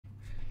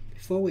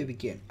Before we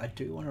begin, I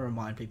do want to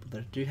remind people that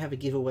I do have a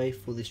giveaway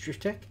for this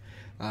drift tech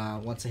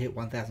once I hit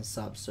 1,000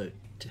 subs. So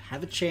to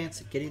have a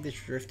chance at getting this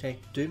drift tech,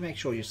 do make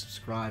sure you're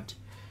subscribed,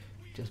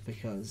 just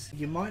because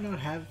you might not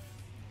have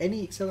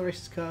any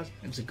Accelerations cars,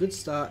 and it's a good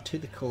start to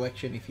the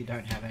collection if you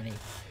don't have any.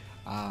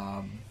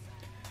 I'm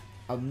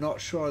not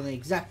sure on the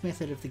exact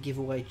method of the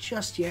giveaway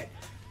just yet,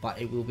 but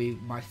it will be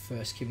my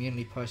first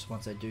community post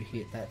once I do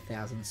hit that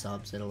 1,000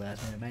 subs that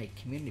allows me to make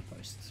community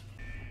posts.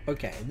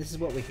 Okay, and this is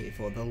what we're here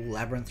for, the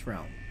Labyrinth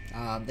realm.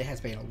 There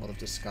has been a lot of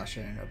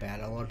discussion about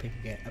it. A lot of people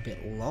get a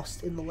bit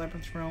lost in the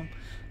Labyrinth realm,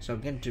 so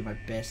I'm going to do my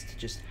best to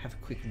just have a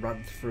quick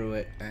run through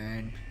it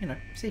and,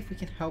 see if we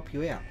can help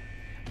you out.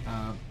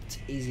 It's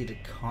easy to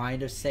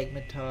kind of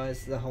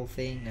segmentize the whole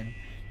thing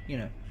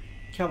and,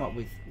 come up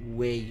with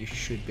where you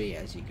should be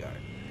as you go.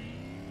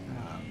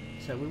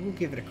 So we will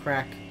give it a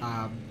crack.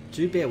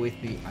 Do bear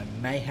with me, I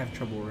may have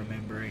trouble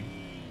remembering.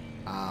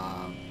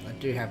 I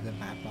do have the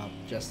map up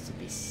just to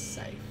be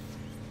safe.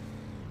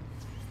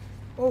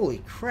 Holy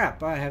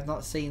crap, I have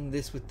not seen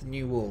this with the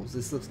new walls.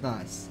 This looks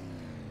nice.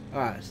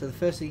 Alright, so the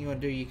first thing you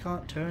want to do, you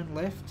can't turn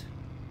left.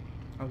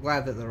 I'm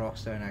glad that the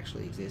rocks don't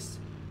actually exist.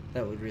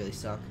 That would really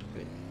suck.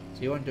 But,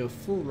 so you want to do a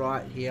full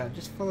right here.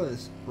 Just follow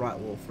this right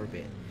wall for a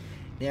bit.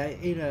 Now,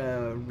 in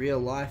a real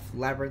life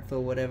labyrinth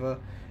or whatever,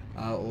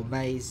 or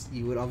maze,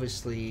 you would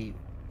obviously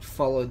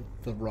follow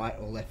the right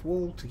or left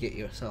wall to get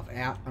yourself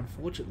out.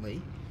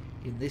 Unfortunately,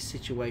 in this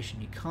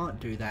situation, you can't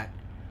do that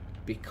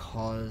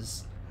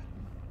because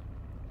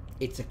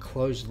it's a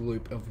closed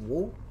loop of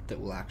wall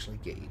that will actually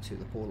get you to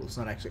the portal. It's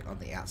not actually on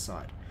the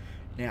outside.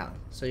 Now,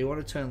 so you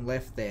want to turn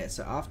left there.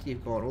 So after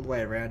you've gone all the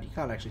way around, you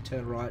can't actually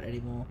turn right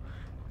anymore.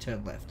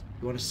 Turn left.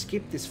 You want to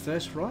skip this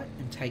first right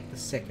and take the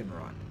second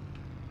right.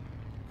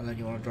 And then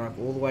you want to drive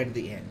all the way to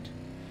the end.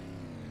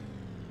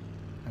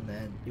 And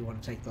then you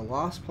want to take the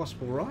last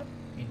possible right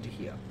into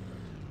here.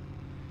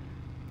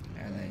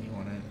 And then you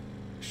want to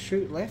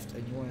shoot left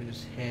and you want to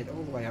just head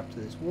all the way up to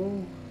this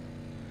wall.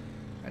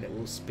 And it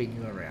will spin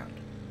you around.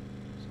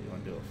 So you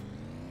want to do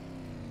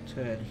a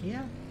turn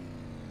here.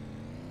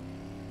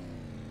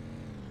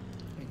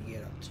 And you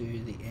get up to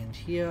the end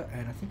here.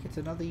 And I think it's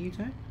another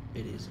U-turn.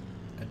 It is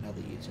another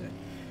U-turn.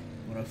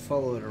 You want to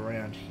follow it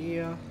around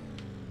here.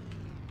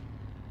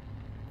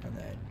 And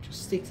then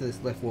just stick to this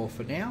left wall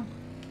for now.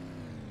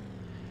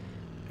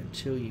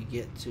 Until you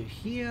get to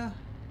here.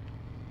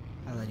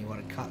 And then you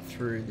want to cut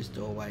through this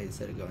doorway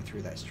instead of going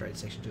through that straight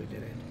section to a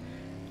dead end.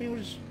 And you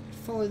want to just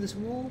follow this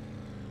wall,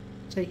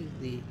 taking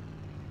the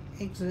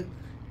exit,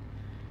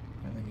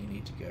 and then you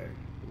need to go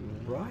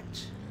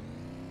right,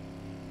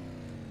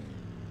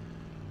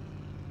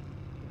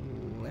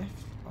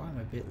 left. I'm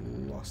a bit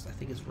lost. I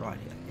think it's right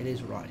here. It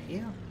is right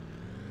here.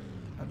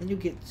 And then you'll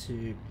get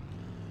to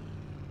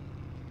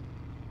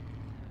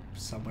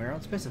somewhere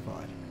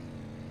unspecified.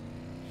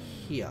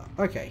 Here.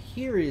 Okay,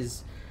 here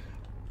is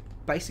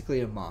basically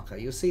a marker.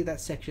 You'll see that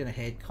section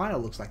ahead kind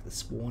of looks like the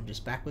spawn,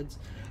 just backwards.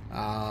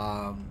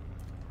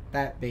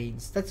 That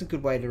means that's a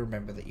good way to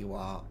remember that you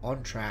are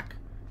on track,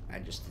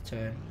 and just to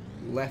turn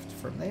left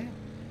from there,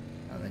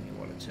 and then you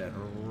want to turn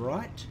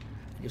right.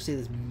 You'll see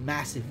this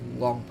massive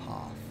long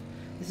path.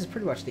 This is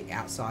pretty much the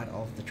outside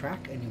of the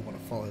track, and you want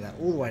to follow that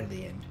all the way to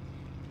the end.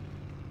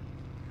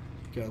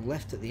 Go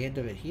left at the end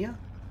of it here.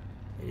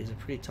 It is a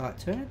pretty tight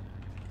turn.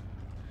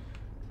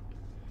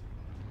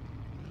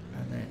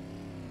 And then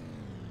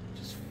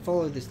just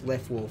follow this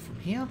left wall from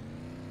here,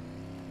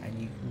 and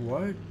you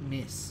won't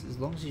miss as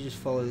long as you just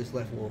follow this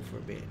left wall for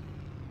a bit.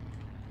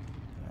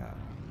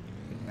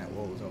 Thinking that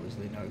wall is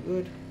obviously no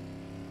good.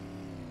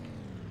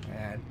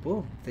 And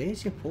boom,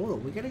 there's your portal.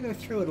 We're going to go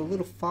through it a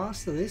little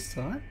faster this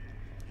time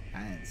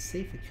and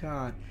see if we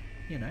can't,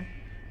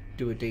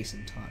 do a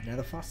decent time. Now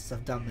the fastest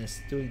I've done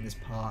this, doing this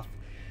path,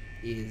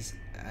 is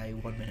a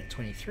 1 minute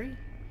 23.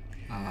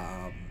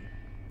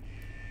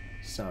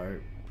 So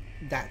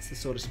that's the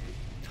sort of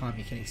time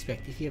you can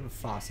expect if you have a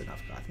fast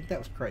enough car. I think that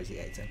was crazy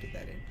 8 did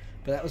that in,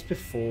 but that was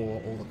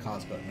before all the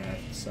cars got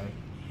nerfed, so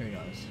who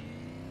knows.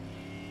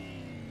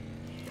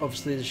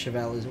 Obviously the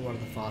Chevelle isn't one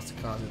of the faster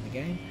cars in the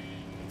game.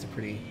 It's a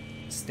pretty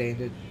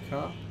standard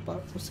car,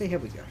 but we'll see how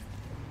we go.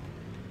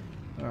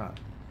 Alright,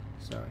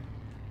 so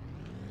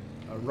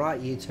a right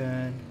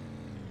U-turn,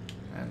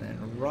 and then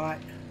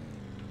right,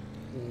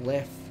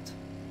 left,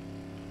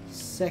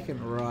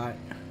 second right,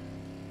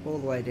 all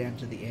the way down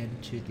to the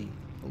end to the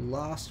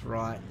last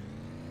right,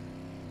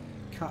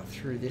 cut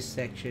through this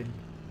section,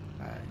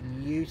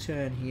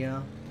 U-turn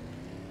here,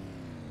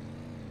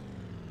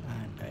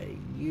 and a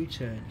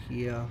U-turn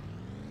here,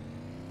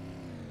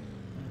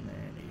 and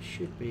then it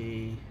should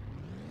be,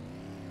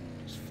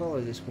 just follow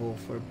this wall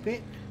for a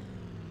bit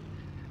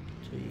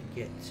till you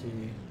get to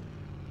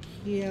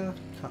here,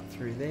 cut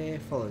through there,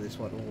 follow this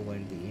one all the way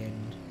to the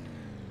end,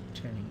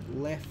 turning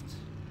left,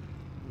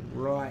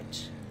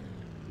 right,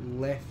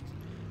 left,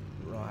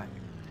 right,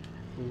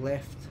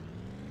 left,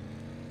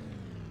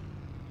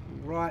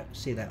 right,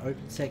 see that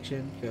open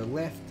section, go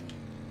left,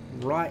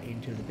 right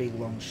into the big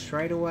long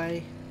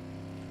straightaway.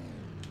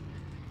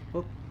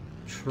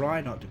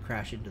 Try not to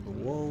crash into the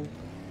wall.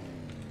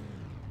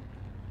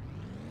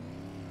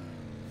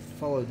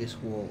 follow this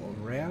wall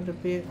around a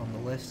bit on the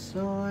left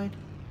side.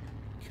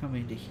 Come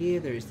into here,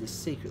 there is this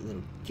secret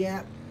little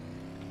gap.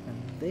 And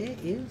there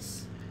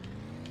is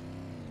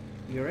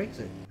your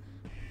exit.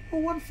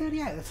 Well,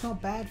 138, that's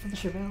not bad for the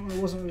Chevelle. I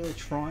wasn't really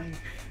trying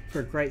for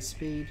a great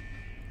speed.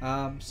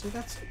 So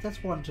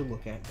that's one to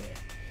look at there.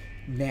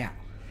 Now,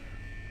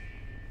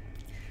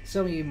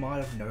 some of you might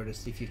have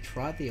noticed if you've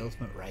tried the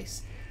Ultimate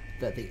Race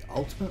that the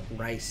Ultimate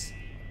Race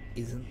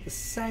isn't the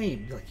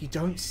same. Like, you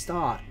don't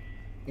start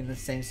in the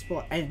same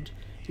spot, and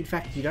in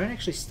fact you don't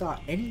actually start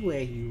anywhere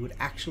you would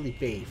actually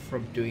be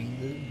from doing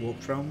the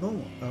Warped Realm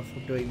normal,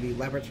 from doing the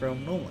Labyrinth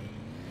Realm normally.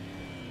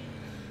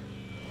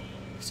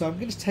 So I'm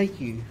going to take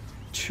you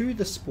to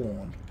the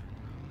spawn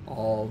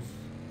of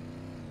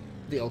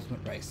the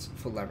Ultimate Race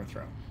for Labyrinth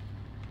Realm.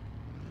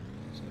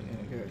 So we're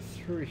going to go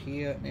through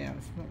here. Now,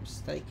 if I'm not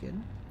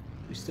mistaken,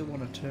 we still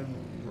want to turn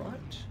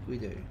right? We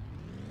do.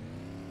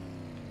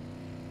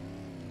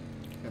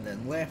 And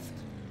then left.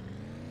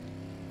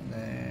 And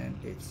then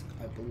it's,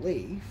 I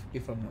believe,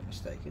 if I'm not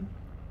mistaken,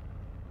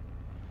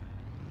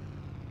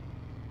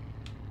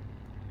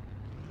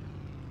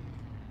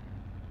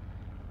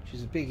 which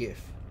is a big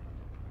if.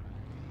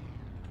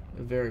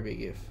 A very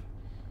big if.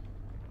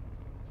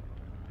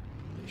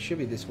 It should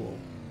be this wall.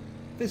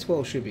 This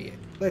wall should be it.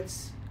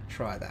 Let's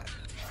try that.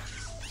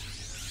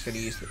 Gonna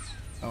use this.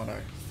 Oh no.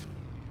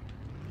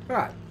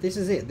 Alright, this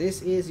is it.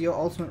 This is your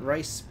Ultimate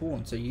Race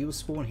spawn. So you will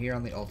spawn here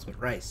on the Ultimate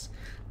Race.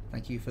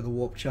 Thank you for the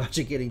warp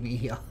charger getting me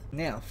here.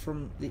 Now,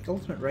 from the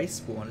Ultimate Race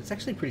spawn, it's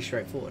actually pretty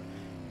straightforward.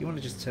 You want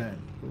to just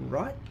turn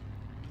right,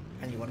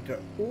 and you want to go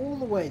all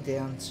the way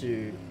down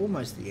to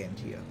almost the end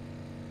here.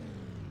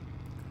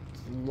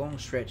 It's a long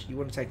stretch. You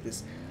want to take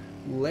this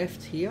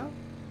left here,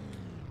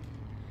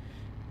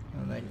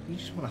 and then you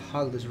just want to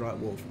hug this right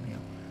wall from here.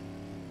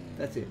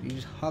 That's it. You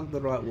just hug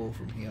the right wall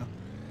from here,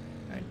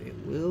 and it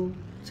will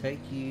take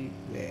you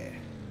there.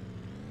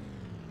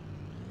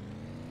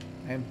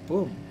 And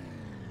boom.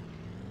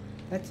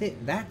 That's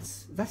it.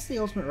 That's the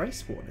Ultimate Race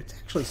spawn. It's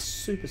actually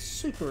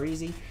super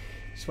easy.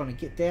 Just want to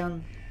get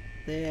down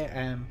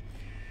there.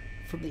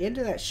 From the end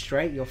of that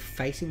straight, you're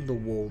facing the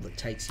wall that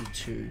takes you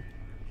to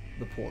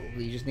the portal.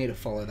 You just need to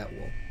follow that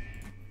wall.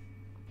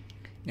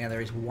 Now there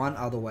is one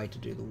other way to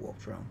do the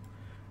Warped Realm.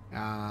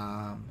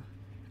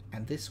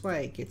 And this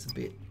way it gets a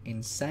bit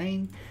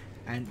insane.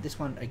 And this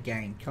one,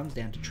 again, comes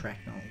down to track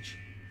knowledge.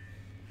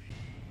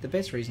 The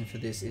best reason for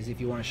this is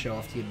if you want to show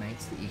off to your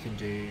mates that you can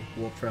do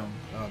Warped Realm,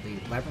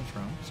 the Labyrinth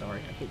Realm,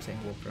 sorry, I keep saying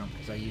Warped Realm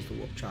because I use the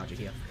Warp Charger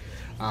here,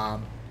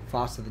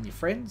 faster than your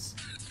friends.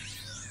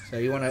 So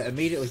you want to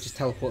immediately just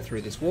teleport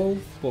through this wall,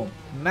 boom,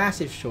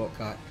 massive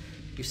shortcut.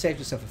 You've saved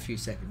yourself a few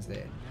seconds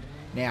there.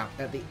 Now,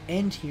 at the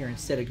end here,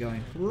 instead of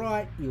going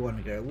right, you want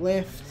to go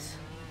left,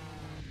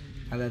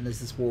 and then there's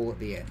this wall at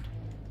the end.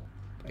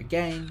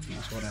 Again, you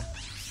just want to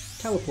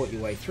teleport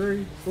your way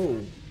through.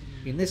 Ooh,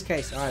 in this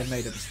case, I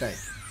made a mistake.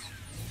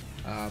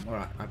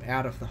 Alright, I'm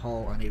out of the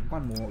hole. I need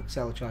one more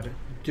Acceler Charger.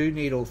 I do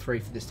need all three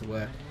for this to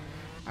work.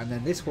 And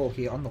then this wall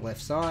here on the left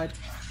side.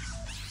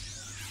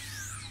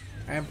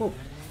 And boom,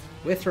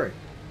 we're through.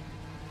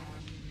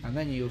 And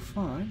then you'll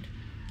find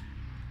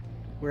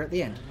we're at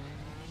the end.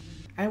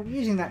 And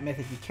using that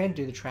method, you can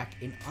do the track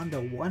in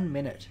under 1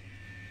 minute.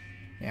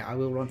 Now, I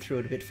will run through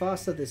it a bit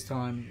faster this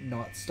time,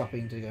 not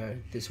stopping to go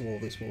this wall,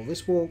 this wall,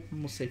 this wall. And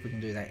we'll see if we can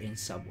do that in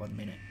sub 1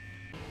 minute.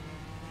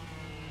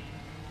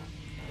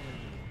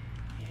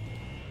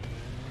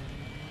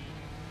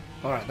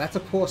 Alright, that's a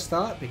poor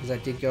start because I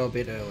did go a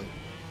bit early.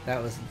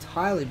 That was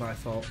entirely my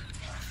fault.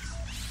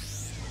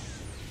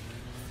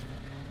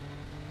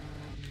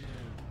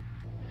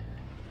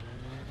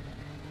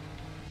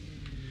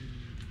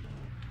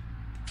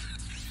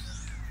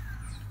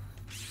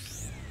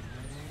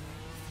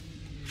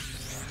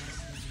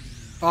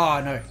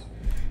 Oh no.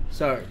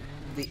 So,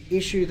 the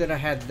issue that I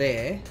had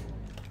there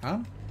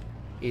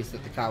is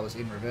that the car was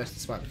in reverse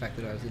despite the fact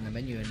that I was in the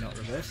menu and not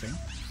reversing.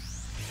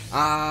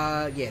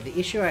 Yeah, the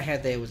issue I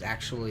had there was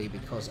actually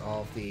because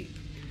of the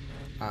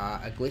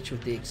a glitch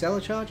with the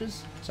Acceler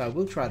Chargers, so I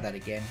will try that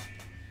again.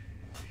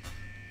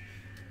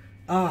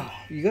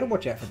 You gotta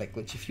watch out for that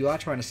glitch. If you are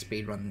trying to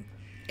speedrun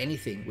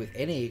anything with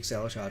any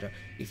Acceler Charger,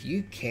 if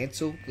you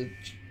cancel the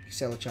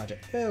Acceler Charger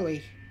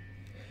early,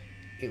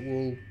 it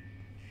will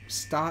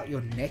start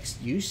your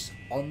next use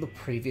on the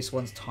previous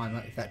one's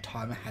timer if that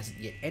timer hasn't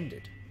yet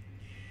ended.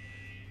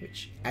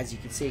 Which, as you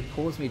can see,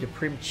 caused me to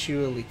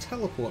prematurely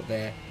teleport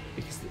there,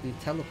 because the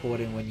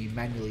teleporting when you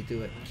manually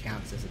do it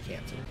counts as a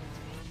cancel.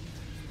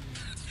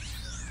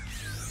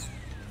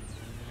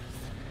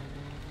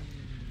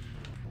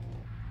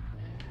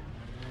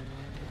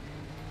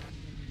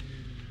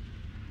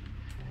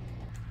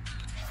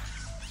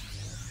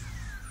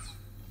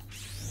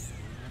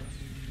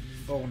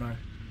 Oh no.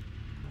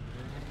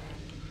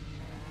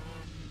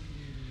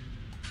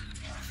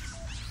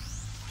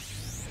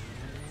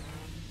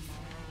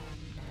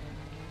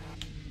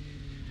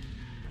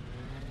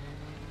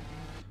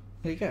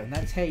 There you go, and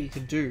that's how you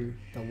can do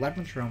the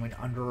Labyrinth Realm in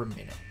under a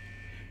minute.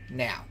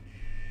 Now,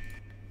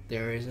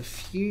 there is a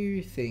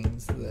few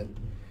things that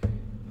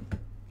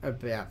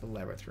about the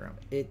Labyrinth realm.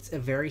 It's a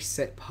very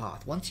set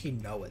path. Once you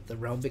know it, the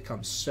realm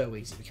becomes so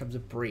easy. It becomes a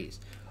breeze.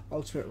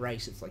 Ultimate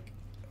Race, it's like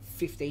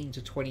 15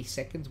 to 20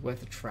 seconds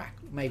worth of track,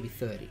 maybe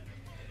 30.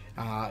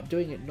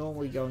 Doing it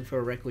normally, going for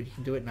a record, you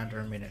can do it in under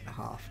a minute and a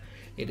half.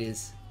 It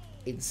is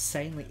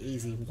insanely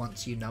easy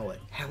once you know it.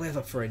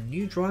 However, for a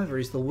new driver,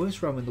 it's the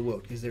worst realm in the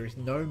world because there is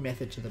no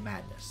method to the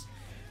madness.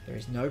 There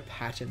is no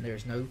pattern, there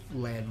is no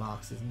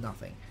landmarks, there's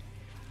nothing.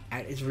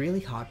 And it's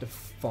really hard to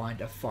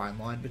find a fine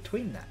line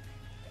between that.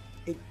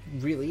 It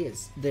really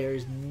is. There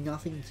is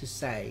nothing to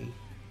say,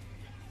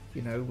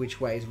 you know, which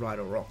way is right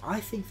or wrong.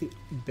 I think the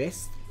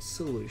best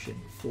solution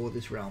for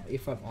this realm,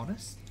 if I'm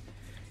honest,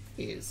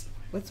 is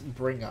let's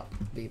bring up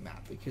the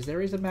map, because there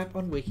is a map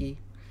on Wiki.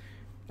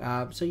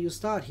 So you'll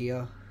start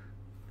here.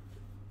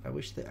 I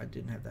wish that I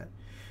didn't have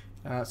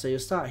that. So you'll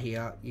start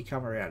here, you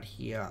come around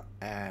here,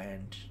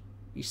 and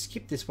you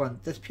skip this one.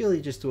 That's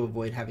purely just to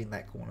avoid having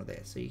that corner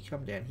there. So you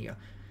come down here,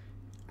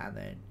 and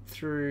then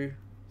through,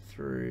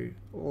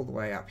 all the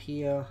way up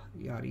here,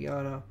 yada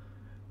yada.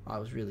 I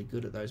was really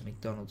good at those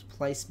McDonald's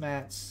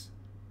placemats,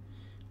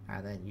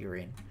 and then you're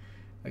in.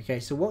 Okay,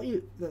 so what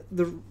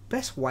the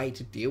best way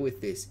to deal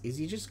with this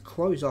is you just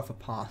close off a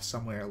path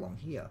somewhere along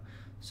here.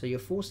 So you're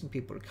forcing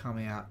people to come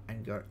out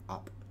and go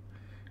up,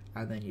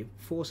 and then you're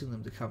forcing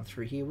them to come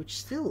through here, which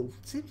still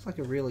seems like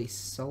a really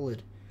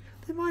solid.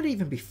 They might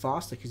even be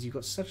faster because you've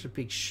got such a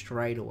big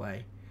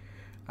straightaway.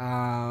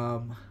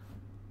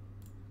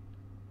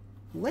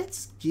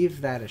 Let's give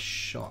that a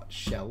shot,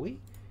 shall we?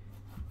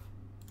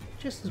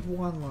 Just as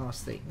one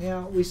last thing.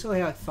 Now, we saw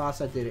how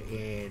fast I did it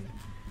in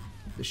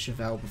the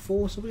Chevelle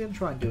before, so we're going to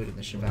try and do it in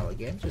the Chevelle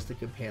again, just to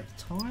compare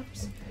the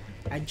times,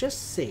 and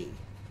just see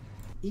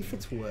if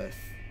it's worth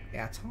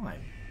our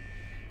time.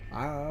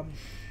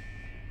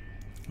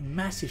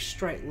 Massive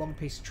straight, long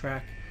piece of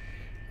track.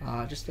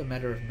 Just a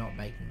matter of not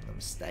making the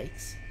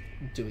mistakes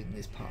doing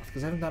this path,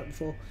 because I haven't done it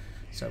before,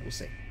 so we'll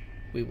see.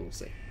 We will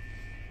see.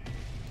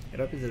 It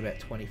opens in about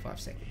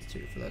 25 seconds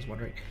too, for those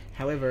wondering.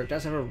 However, it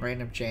does have a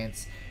random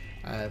chance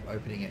of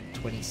opening at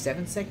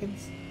 27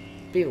 seconds.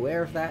 Be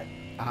aware of that.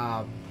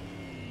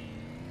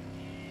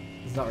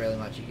 There's not really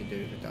much you can do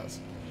if it does.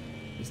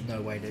 There's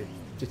no way to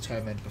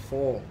determine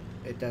before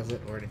it does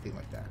it or anything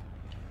like that.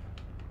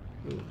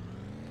 Ooh.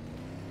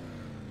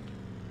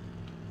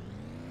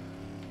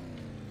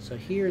 So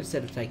here,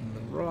 instead of taking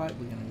the right,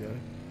 we're going to go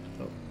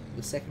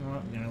the second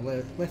right. We're going to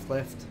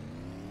left,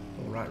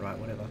 or right,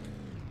 whatever.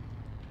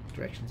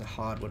 Directions are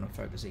hard when I'm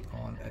focusing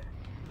on a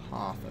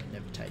path I've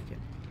never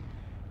taken.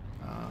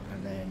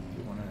 And then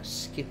you want to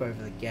skip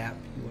over the gap.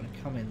 You want to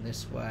come in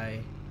this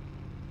way.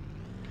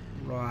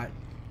 Right,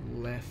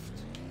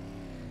 left,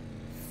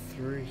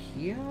 through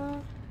here.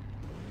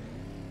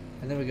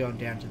 And then we're going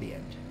down to the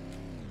end.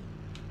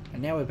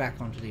 And now we're back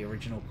onto the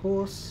original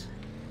course.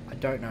 I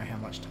don't know how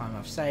much time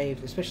I've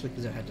saved, especially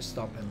because I've had to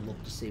stop and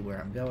look to see where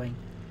I'm going.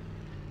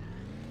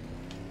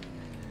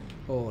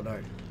 Oh no,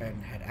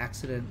 and had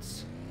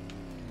accidents.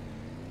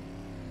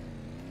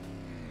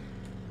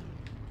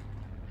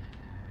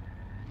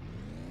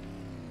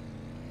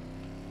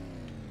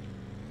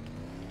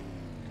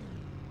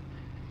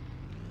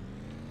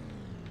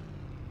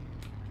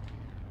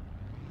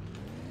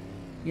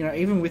 You know,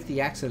 even with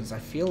the accidents, I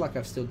feel like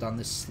I've still done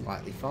this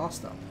slightly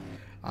faster.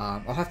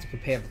 I'll have to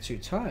compare the two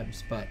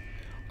times, but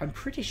I'm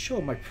pretty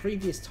sure my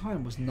previous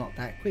time was not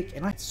that quick,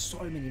 and I had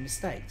so many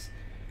mistakes.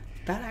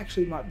 That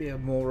actually might be a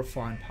more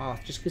refined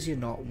path, just because you're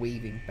not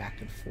weaving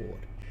back and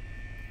forward.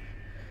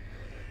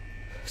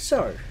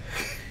 So,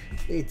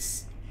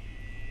 it's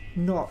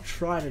not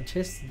tried and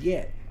tested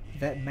yet.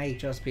 That may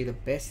just be the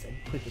best and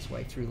quickest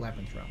way through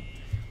Labyrinth Realm.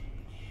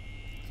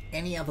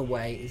 Any other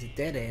way is a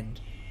dead end,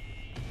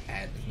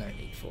 and there's no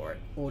need for it,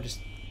 or just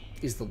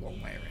is the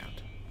long way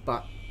around.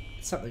 But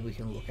it's something we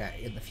can look at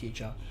in the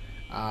future.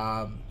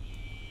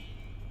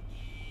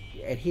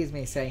 And here's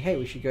me saying, hey,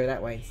 we should go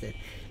that way instead.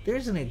 There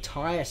is an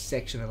entire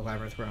section of the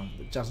Labyrinth Realm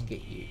that doesn't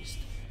get used.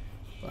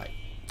 Like,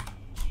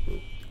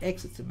 we'll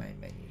exit the main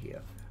menu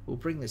here. We'll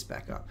bring this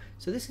back up.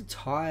 So this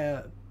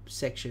entire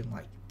section,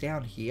 like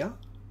down here,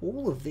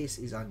 all of this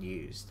is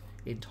unused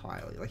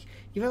entirely. Like,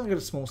 you've only got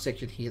a small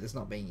section here that's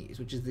not being used,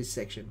 which is this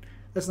section.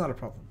 That's not a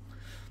problem.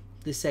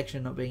 This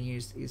section not being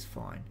used is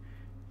fine.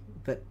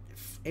 But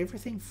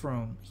everything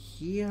from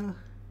here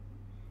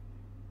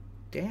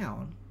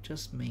down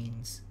just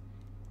means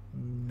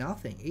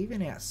nothing.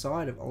 Even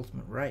outside of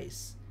Ultimate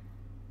Race,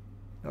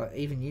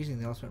 even using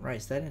the Ultimate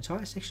Race, that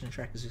entire section of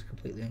track is just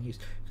completely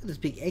unused. Look at this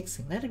big X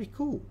thing. That'd be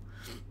cool.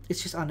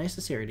 It's just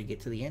unnecessary to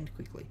get to the end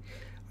quickly.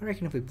 I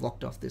reckon if we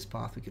blocked off this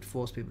path, we could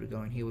force people to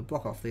go in here. We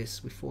block off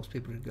this, we force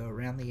people to go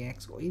around the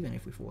X, or even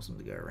if we force them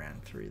to go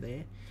around through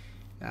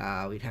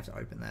there, we'd have to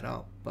open that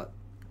up. But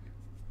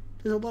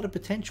there's a lot of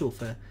potential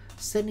for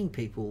sending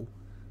people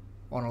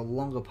on a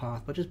longer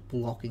path by just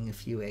blocking a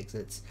few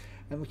exits,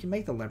 and we can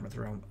make the Labyrinth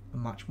realm a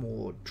much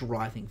more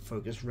driving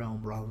focused realm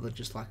rather than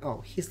just like,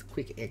 oh, here's the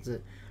quick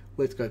exit,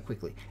 let's go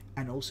quickly.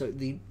 And also,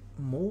 the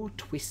more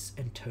twists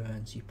and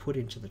turns you put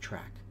into the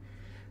track,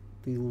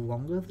 the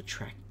longer the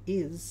track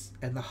is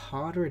and the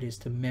harder it is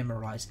to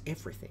memorize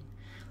everything.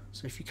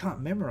 So if you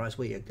can't memorize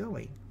where you're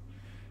going,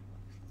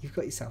 you've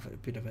got yourself a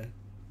bit of a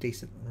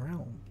decent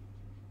realm.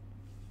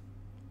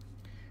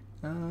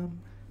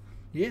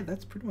 Yeah,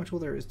 that's pretty much all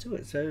there is to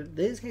it. So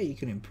there's how you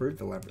can improve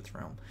the Labyrinth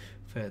realm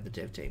for the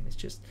dev team. Is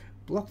just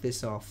block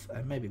this off,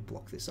 and maybe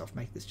block this off,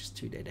 make this just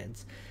 2 dead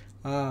ends.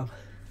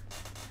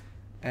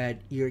 And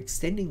you're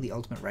extending the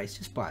ultimate race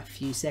just by a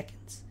few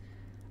seconds,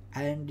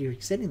 and you're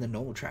extending the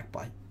normal track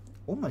by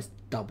almost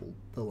double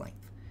the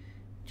length,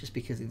 just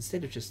because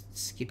instead of just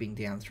skipping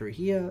down through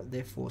here,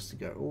 they're forced to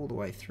go all the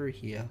way through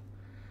here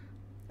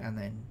and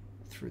then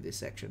through this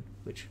section,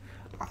 which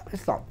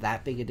it's not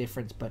that big a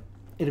difference, but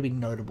it'll be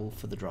notable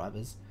for the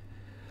drivers.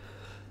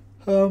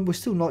 We're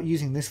still not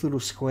using this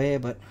little square,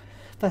 but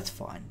that's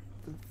fine.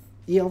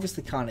 You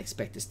obviously can't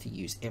expect us to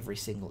use every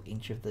single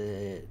inch of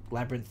the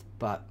Labyrinth,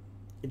 but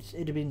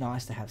it'd be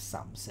nice to have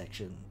some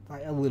section,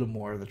 like a little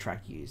more of the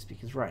track used,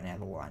 because right now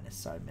the line is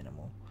so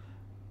minimal.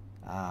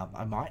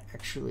 I might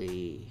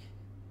actually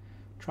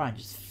try and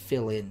just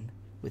fill in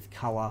with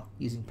colour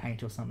using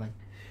paint or something,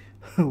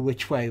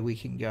 which way we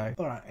can go.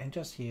 Alright, and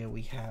just here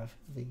we have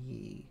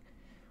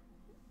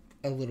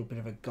a little bit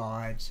of a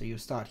guide. So you'll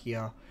start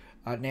here.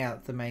 Now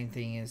the main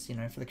thing is, you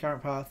know, for the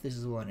current path, this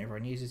is the one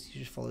everyone uses.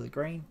 You just follow the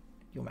green,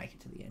 you'll make it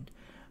to the end.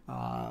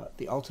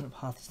 The alternate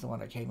path is the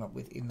one I came up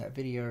with in that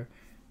video.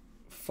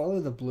 Follow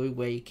the blue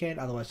where you can,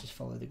 otherwise just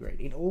follow the green.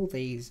 In all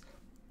these,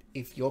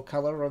 if the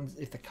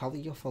color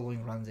you're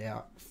following runs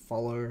out,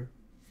 follow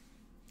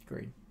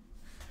green.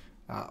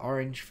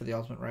 Orange for the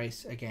ultimate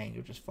race, again,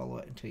 you'll just follow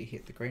it until you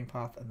hit the green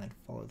path, and then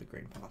follow the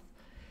green path.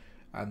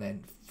 And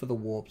then for the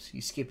warps,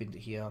 you skip into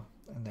here,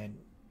 and then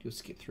you'll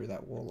skip through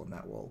that wall and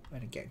that wall,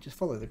 and again, just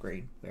follow the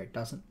green where it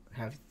doesn't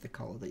have the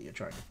color that you're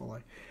trying to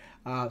follow.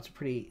 It's a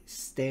pretty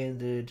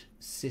standard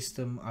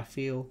system, I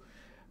feel.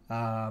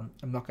 I'm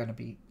not going to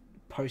be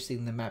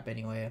posting the map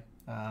anywhere,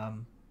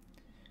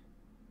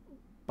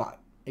 but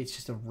it's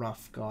just a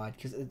rough guide,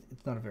 because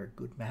it's not a very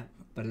good map,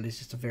 but it is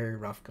just a very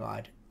rough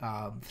guide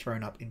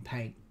thrown up in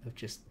paint of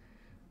just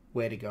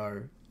where to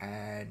go,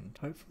 and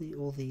hopefully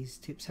all these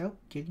tips help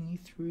getting you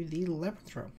through the Labyrinth realm.